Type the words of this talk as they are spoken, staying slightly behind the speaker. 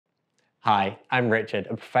Hi, I'm Richard,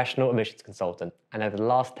 a professional admissions consultant, and over the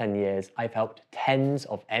last 10 years, I've helped tens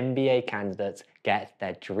of MBA candidates get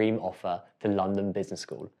their dream offer to London Business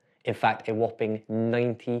School. In fact, a whopping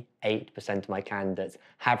 98% of my candidates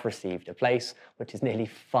have received a place, which is nearly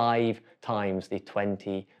 5 times the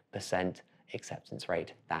 20% acceptance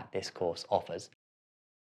rate that this course offers.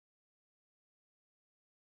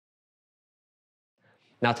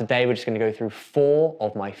 Now today we're just going to go through 4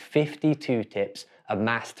 of my 52 tips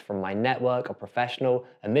amassed from my network of professional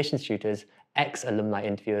admissions tutors, ex-alumni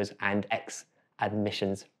interviewers and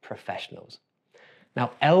ex-admissions professionals.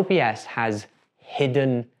 Now LBS has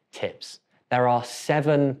hidden tips. There are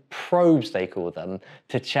 7 probes, they call them,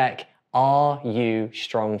 to check, are you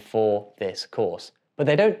strong for this course? But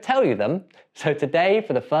they don't tell you them. So today,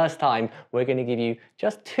 for the first time, we're going to give you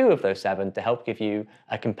just 2 of those 7 to help give you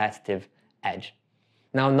a competitive edge.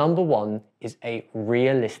 Now, number 1 is a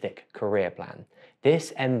realistic career plan.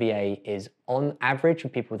 This MBA is on average for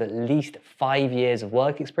people with at least 5 years of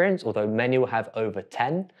work experience, although many will have over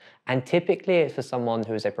 10. And typically it's for someone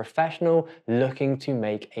who is a professional looking to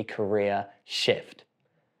make a career shift.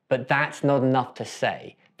 But that's not enough to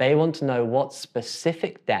say. They want to know what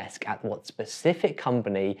specific desk at what specific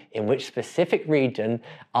company in which specific region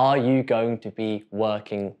are you going to be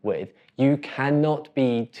working with. You cannot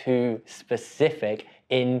be too specific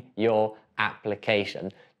in your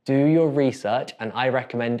application. Do your research, and I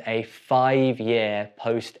recommend a 5-year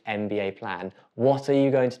post-MBA plan. What are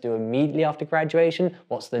you going to do immediately after graduation?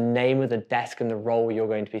 What's the name of the desk and the role you're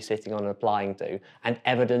going to be sitting on and applying to? And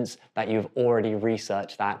evidence that you've already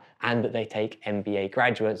researched that and that they take MBA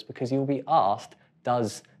graduates, because you'll be asked,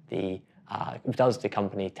 does the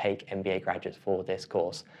company take MBA graduates for this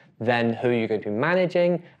course? Then who are you going to be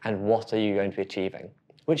managing and what are you going to be achieving?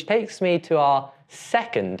 Which takes me to our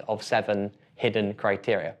second of 7 hidden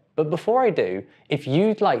criteria. But before I do, if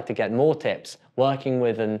you'd like to get more tips working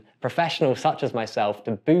with a professional such as myself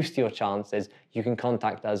to boost your chances, you can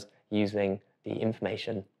contact us using the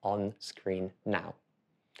information on screen now.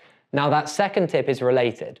 Now that second tip is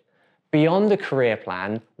related. Beyond the career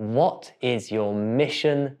plan, what is your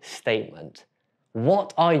mission statement?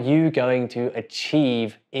 What are you going to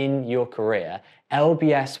achieve in your career?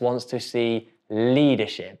 LBS wants to see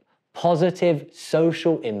leadership, positive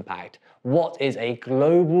social impact. What is a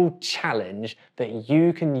global challenge that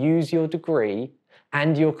you can use your degree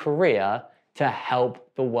and your career to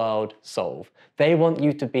help the world solve? They want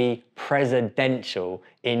you to be presidential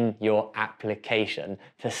in your application,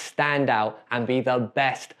 to stand out and be the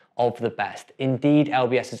best of the best. Indeed,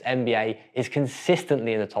 LBS's MBA is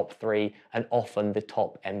consistently in the top 3 and often the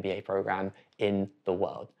top MBA program in the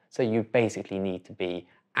world. So you basically need to be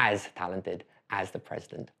as talented as the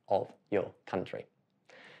president of your country.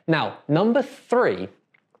 Now, number 3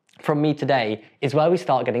 from me today is where we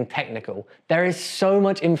start getting technical. There is so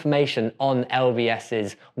much information on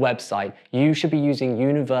LBS's website. You should be using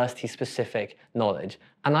university-specific knowledge.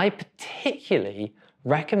 And I particularly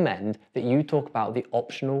recommend that you talk about the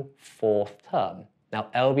optional 4th term. Now,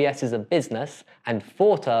 LBS is a business and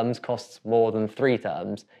 4 terms costs more than 3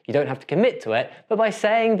 terms. You don't have to commit to it, but by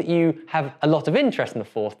saying that you have a lot of interest in the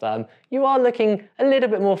 4th term, you are looking a little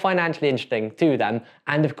bit more financially interesting to them.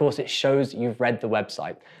 And of course, it shows you've read the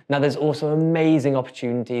website. Now, there's also amazing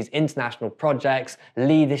opportunities, international projects,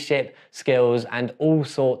 leadership skills, and all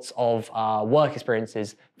sorts of work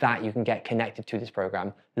experiences that you can get connected to this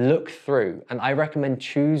program. Look through, and I recommend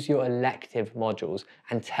choose your elective modules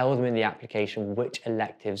and tell them in the application which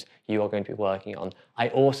electives you are going to be working on. I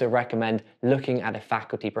also recommend looking at a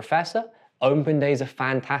faculty professor. Open days are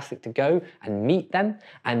fantastic to go and meet them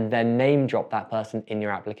and then name drop that person in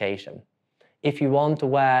your application. If you aren't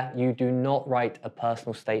aware, you do not write a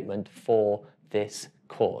personal statement for this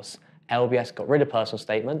course. LBS got rid of personal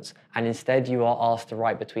statements, and instead you are asked to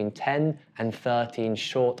write between 10 and 13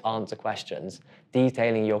 short answer questions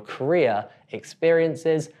detailing your career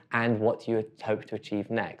experiences and what you hope to achieve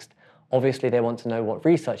next. Obviously, they want to know what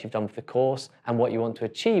research you've done for the course and what you want to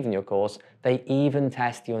achieve in your course. They even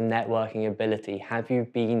test your networking ability. Have you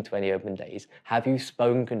been to any open days? Have you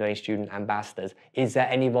spoken to any student ambassadors? Is there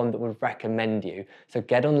anyone that would recommend you? So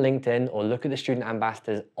get on LinkedIn or look at the student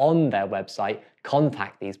ambassadors on their website,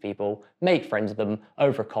 contact these people, make friends with them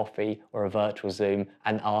over a coffee or a virtual Zoom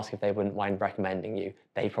and ask if they wouldn't mind recommending you.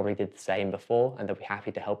 They probably did the same before and they'll be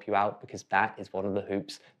happy to help you out, because that is one of the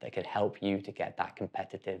hoops that can help you to get that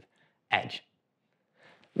competitive edge.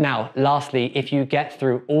 Now, lastly, if you get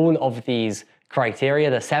through all of these criteria,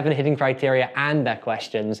 the 7 hidden criteria and their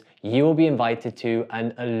questions, you will be invited to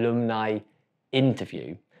an alumni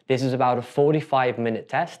interview. This is about a 45-minute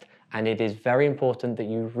test, and it is very important that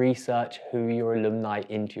you research who your alumni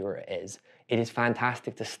interviewer is. It is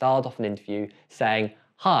fantastic to start off an interview saying,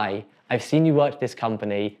 "Hi, I've seen you work at this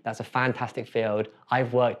company. That's a fantastic field.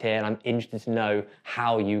 I've worked here and I'm interested to know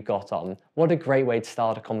how you got on." What a great way to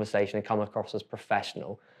start a conversation and come across as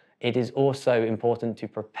professional. It is also important to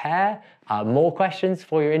prepare more questions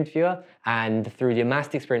for your interviewer, and through the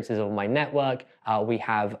amassed experiences of my network, we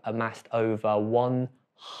have amassed over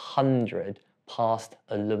 100 past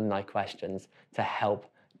alumni questions to help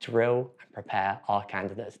drill and prepare our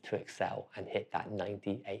candidates to excel and hit that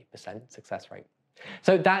 98% success rate.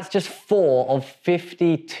 So that's just 4 of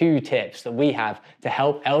 52 tips that we have to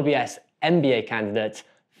help LBS MBA candidates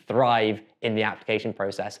thrive in the application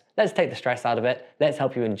process. Let's take the stress out of it. Let's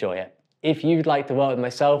help you enjoy it. If you'd like to work with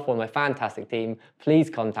myself or my fantastic team, please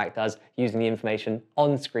contact us using the information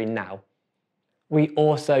on screen now. We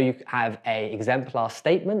also have an exemplar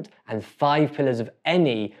statement and 5 pillars of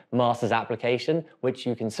any master's application, which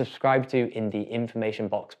you can subscribe to in the information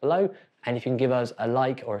box below. And if you can give us a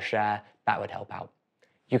like or a share, that would help out.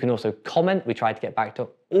 You can also comment. We try to get back to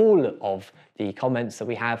all of the comments that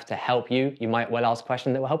we have to help you. You might well ask a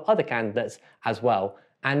question that will help other candidates as well.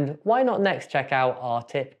 And why not next check out our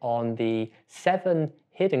tip on the 7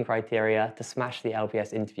 hidden criteria to smash the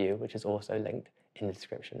LBS interview, which is also linked in the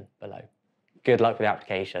description below. Good luck with the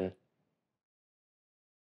application.